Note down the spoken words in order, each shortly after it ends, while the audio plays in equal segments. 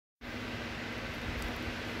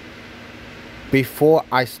Before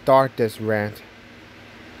I start this rant,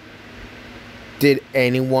 did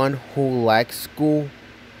anyone who likes school?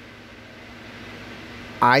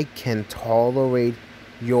 I can tolerate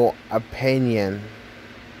your opinion.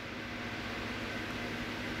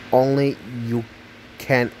 Only you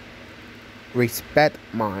can respect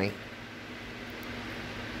mine.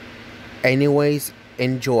 Anyways,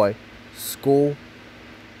 enjoy. School,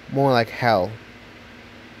 more like hell.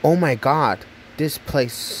 Oh my god, this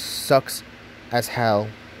place sucks as hell.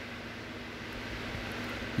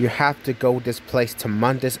 You have to go this place to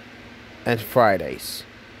Mondays and Fridays.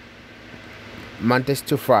 Mondays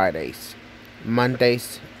to Fridays.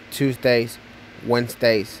 Mondays, Tuesdays,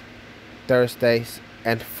 Wednesdays, Thursdays,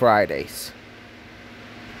 and Fridays.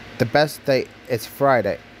 The best day is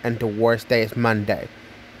Friday, and the worst day is Monday.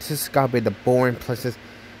 This is gotta be the boring places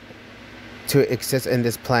to exist in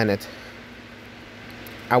this planet.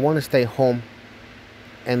 I want to stay home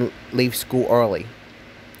and leave school early.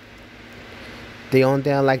 The only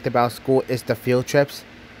thing I liked about school is the field trips,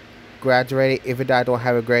 graduating even though I don't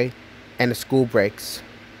have a grade, and the school breaks.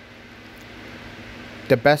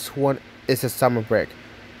 The best one is the summer break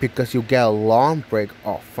because you get a long break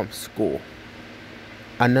off from school.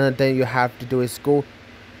 Another thing you have to do in school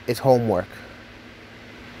is homework.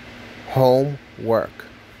 Homework.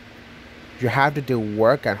 You have to do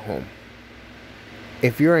work at home.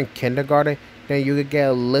 If you're in kindergarten, then you can get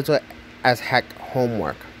a little as heck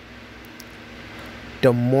homework.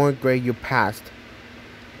 The more grade you passed,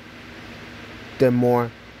 the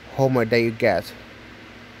more homework that you get.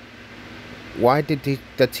 Why did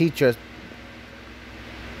the teachers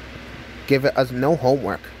give us no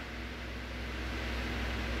homework?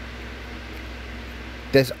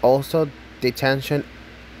 There's also detention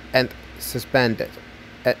and suspended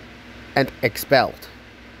and expelled.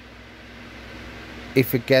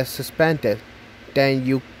 If you get suspended, then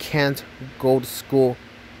you can't go to school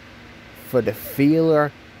for the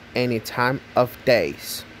filler any time of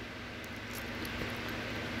days.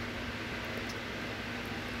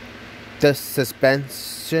 The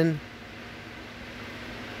suspension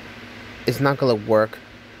is not gonna work.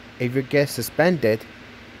 If you get suspended,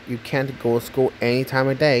 you can't go to school any time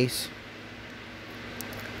of days.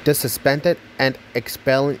 The suspended and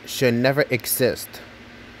expelling should never exist.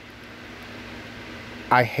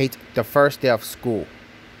 I hate the first day of school.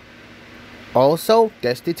 Also,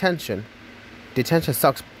 there's detention. Detention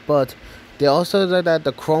sucks, but they also say that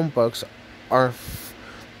the Chromebooks are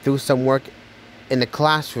do some work in the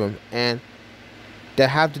classroom and they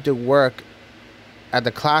have to do work at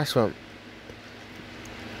the classroom.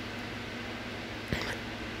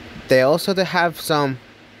 They also have some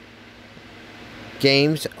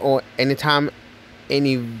games or anytime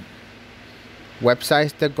any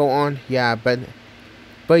websites that go on. Yeah, but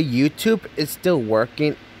YouTube is still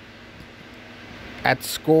working at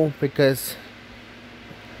school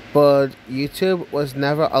but YouTube was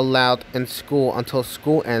never allowed in school until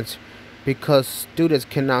school ends because students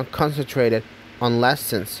cannot concentrate on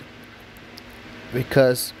lessons.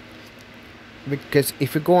 Because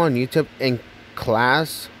if you go on YouTube in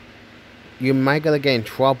class, you might gonna get in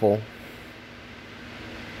trouble.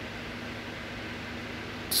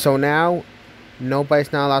 So now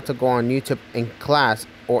nobody's not allowed to go on YouTube in class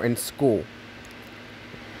or in school.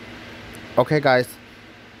 Okay guys,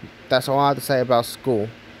 that's all I have to say about school.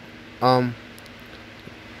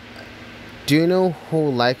 Do you know who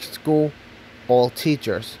likes school? All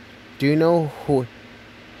teachers. Do you know who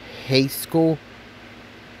hates school?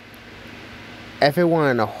 Everyone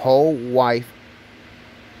in the whole life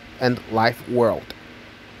world.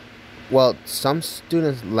 Well, some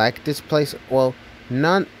students like this place. Well,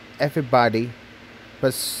 not everybody,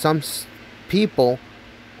 but some people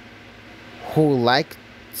who like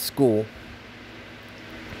school.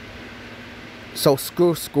 So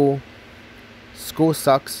screw school. School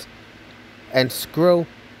sucks. And screw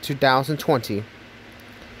 2020.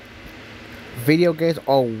 Video games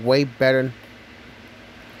are way better,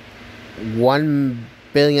 1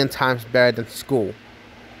 billion times better than school.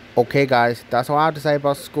 Okay guys, that's all I have to say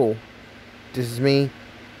about school. This is me.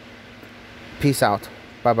 Peace out.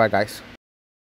 Bye bye guys.